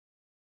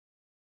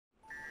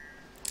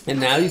And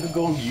now you can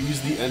go and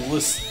use the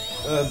endless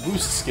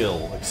boost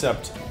skill,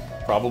 except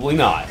probably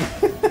not.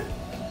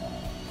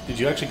 Did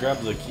you actually grab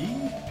the key?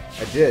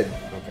 I did.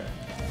 Okay.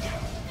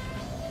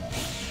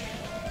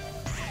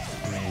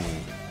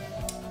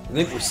 I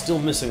think we're still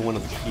missing one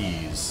of the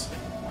keys.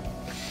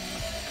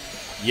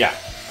 Yeah.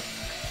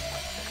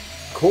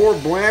 Core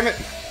blam it.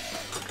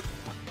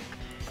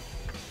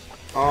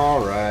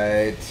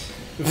 Alright.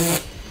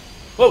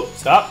 Whoa,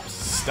 stop.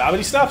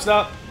 Stoppity stop,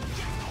 stop.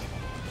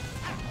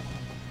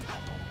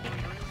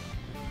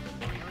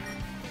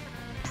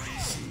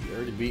 Let's see, you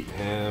already beat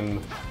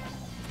him.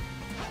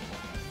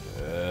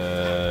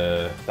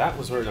 That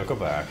was where. No, go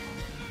back.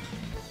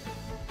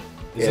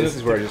 Yeah, this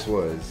is where I just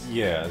was.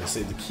 Yeah, they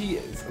say the key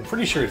is, I'm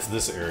pretty sure it's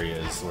this area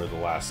is where the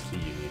last key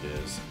you need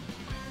is.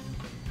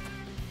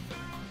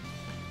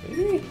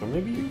 Maybe? Or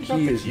maybe you got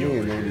Key the is key me over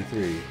in here.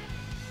 93.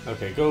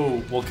 Okay,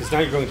 go. Well, because now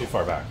you're going too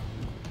far back.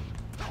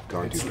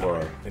 Gone too It's far.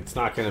 not, it's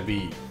not going to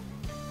be.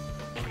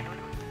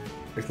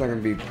 It's not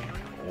gonna be.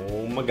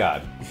 Oh my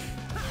god.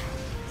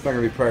 It's not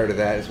gonna be prior to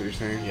that. Is what you're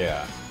saying?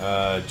 Yeah.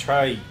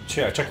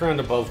 Check around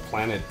above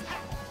Planet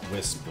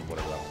Wisp or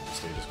whatever that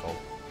stage is called.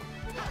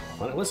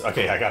 Planet Wisp?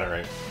 Okay, I got it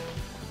right.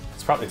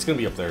 It's gonna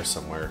be up there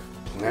somewhere.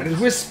 Planet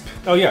Wisp.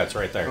 Oh yeah, it's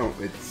right there. Oh,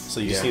 it's. So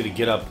you just need to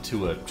get up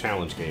to a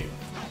challenge gate.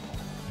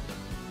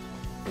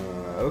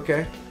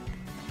 Okay.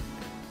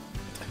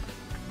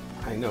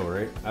 I know,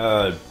 right?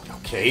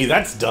 Okay,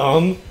 that's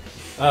dumb.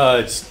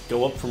 Just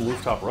go up from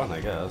Rooftop Run, I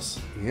guess.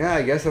 Yeah,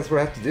 I guess that's what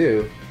I have to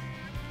do.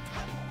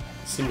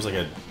 Seems like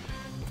a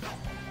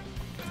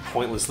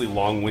pointlessly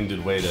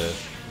long-winded way to...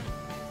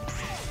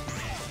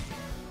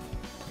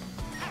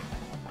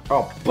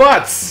 Oh,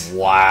 butts!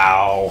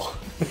 Wow.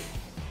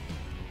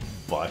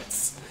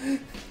 Butts.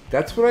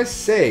 That's what I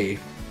say.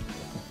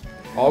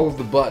 All of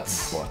the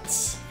butts.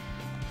 Butts.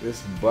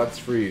 This butt's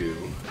for you.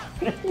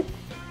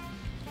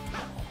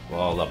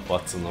 Well, the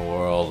butts in the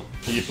world.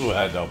 You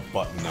had a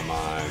butt into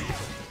mine.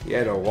 You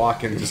had to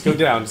walk in. Just go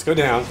down, just go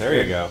down. There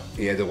you go.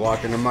 You had to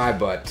walk into my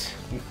butt.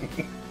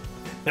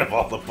 Of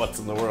all the butts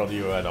in the world,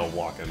 you had to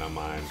walk into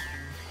mine.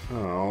 Oh,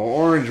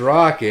 Orange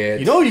Rocket.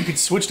 You know you could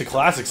switch to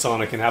Classic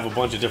Sonic and have a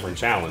bunch of different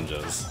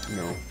challenges.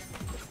 No.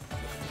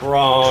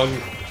 Wrong.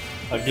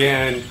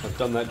 Again, I've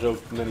done that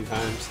joke many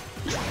times.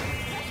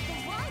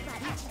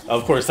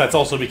 Of course, that's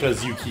also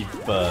because you keep,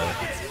 good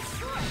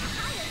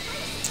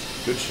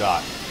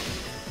shot.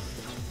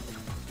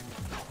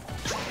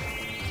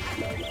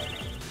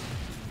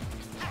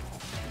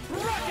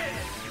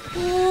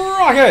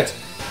 Rocket!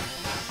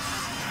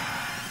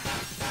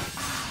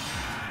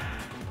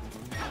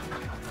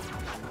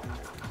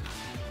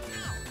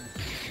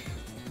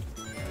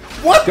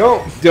 What?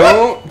 Don't.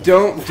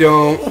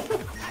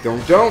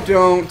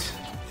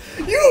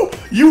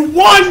 You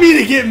want me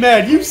to get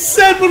mad. You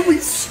said when we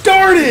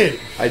started.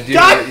 I do.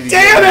 God want you to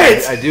damn get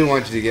it! mad. I do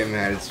want you to get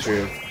mad. It's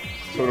true.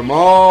 That's what I'm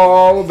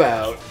all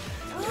about.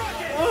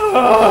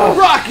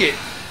 Rocket.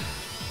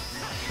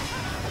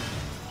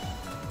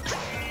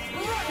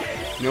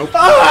 Nope.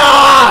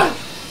 Ah!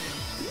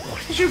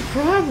 What is your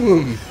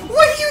problem?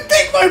 What do you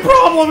think my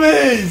problem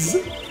is?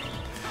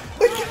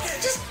 Like,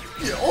 it's just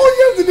all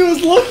you have to do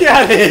is look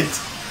at it.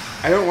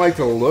 I don't like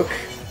to look.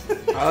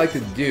 I like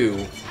to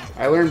do.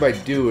 I learn by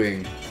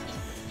doing.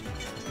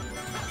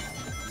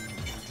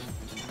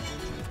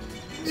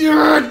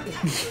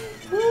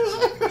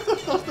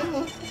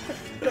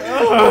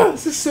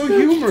 This is so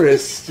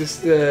humorous.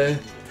 Just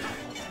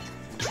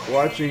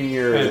watching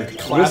your And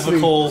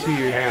clavicle listening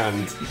to your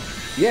hand.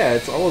 Yeah,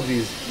 it's all of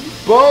these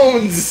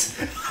bones,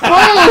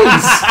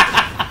 bones,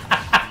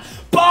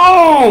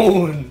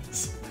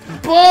 Bones.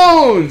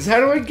 bones. How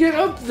do I get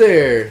up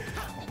there?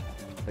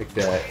 Like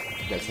that.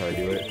 That's how I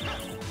do it.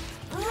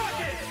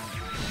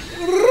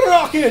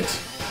 Rocket.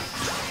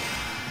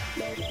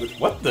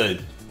 What the?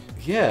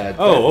 Yeah.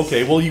 Oh, that's-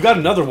 okay. Well, you got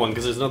another one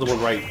because there's another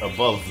one right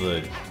above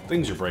the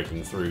things you're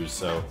breaking through.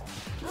 So.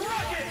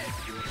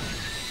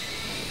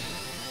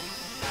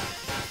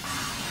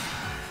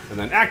 And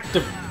then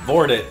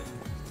activate it.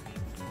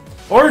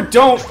 Or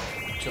don't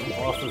jump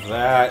off of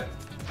that.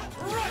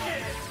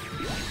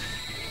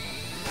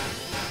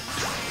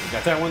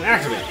 Got that one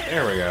activated.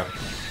 There we go.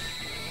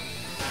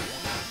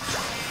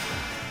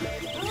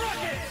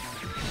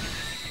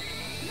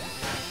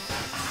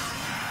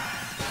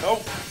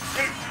 Oh,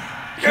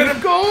 get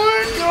him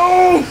going!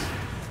 Go!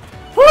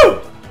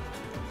 Woo!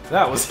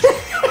 That was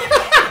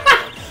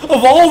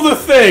of all the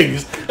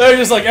things. They're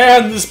just like,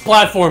 and this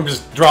platform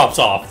just drops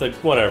off. Like,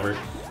 whatever.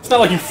 It's not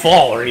like you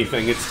fall or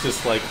anything. It's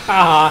just like,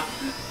 haha.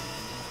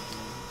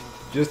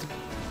 Just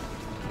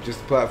the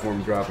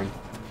platform dropping.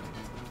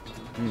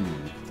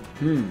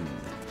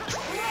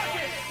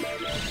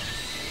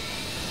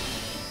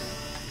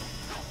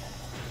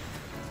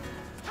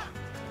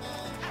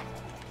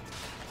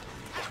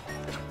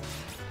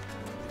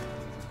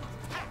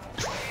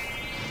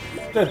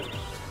 Good.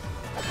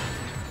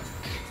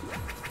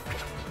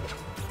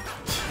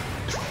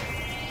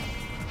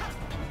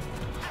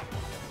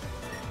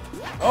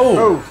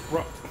 Oh!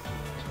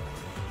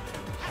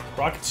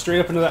 Rocket straight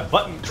up into that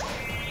button.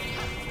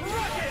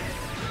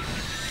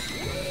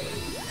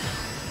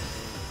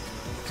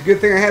 It's a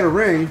good thing I had a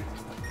ring.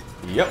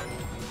 Yep.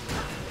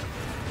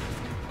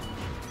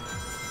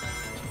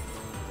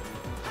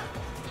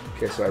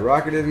 Okay, so I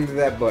rocketed into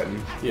that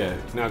button. Yeah,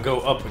 now go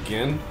up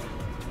again.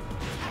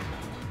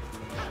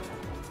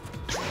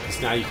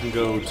 So now you can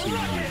go to the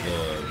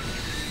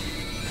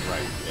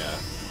right, yeah.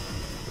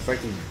 If I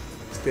can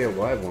stay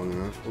alive long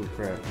enough. Holy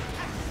crap.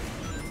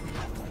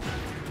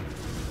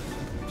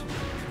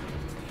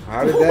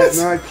 How did that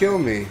not kill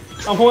me?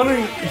 I'm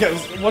wondering, yeah, I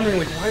was wondering,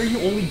 like, why are you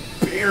only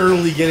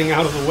barely getting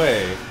out of the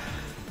way?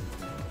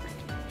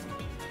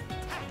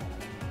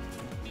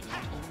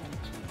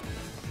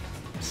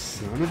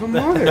 Son of a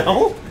mother.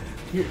 No?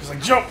 You're just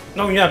like, jump!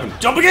 Nothing happened.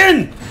 Jump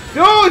again!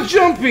 No,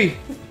 Jumpy!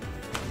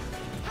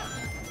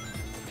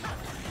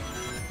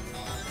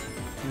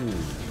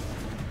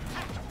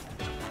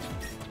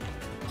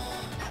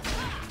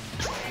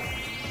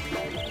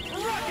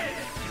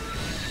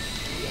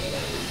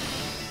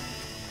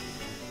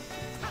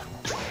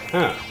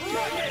 Huh.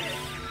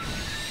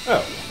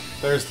 Oh,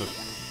 there's the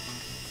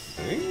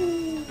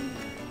thing.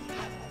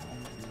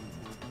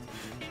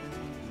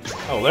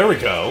 Oh, there we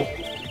go.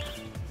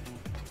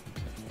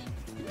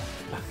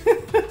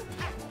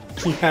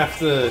 You have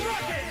to...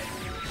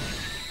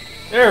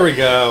 There we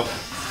go.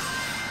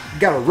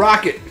 Got a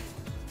rocket.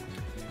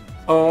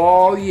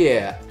 Oh,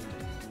 yeah.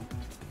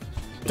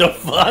 The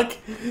fuck?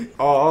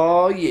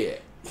 Oh, yeah.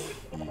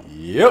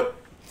 Yep.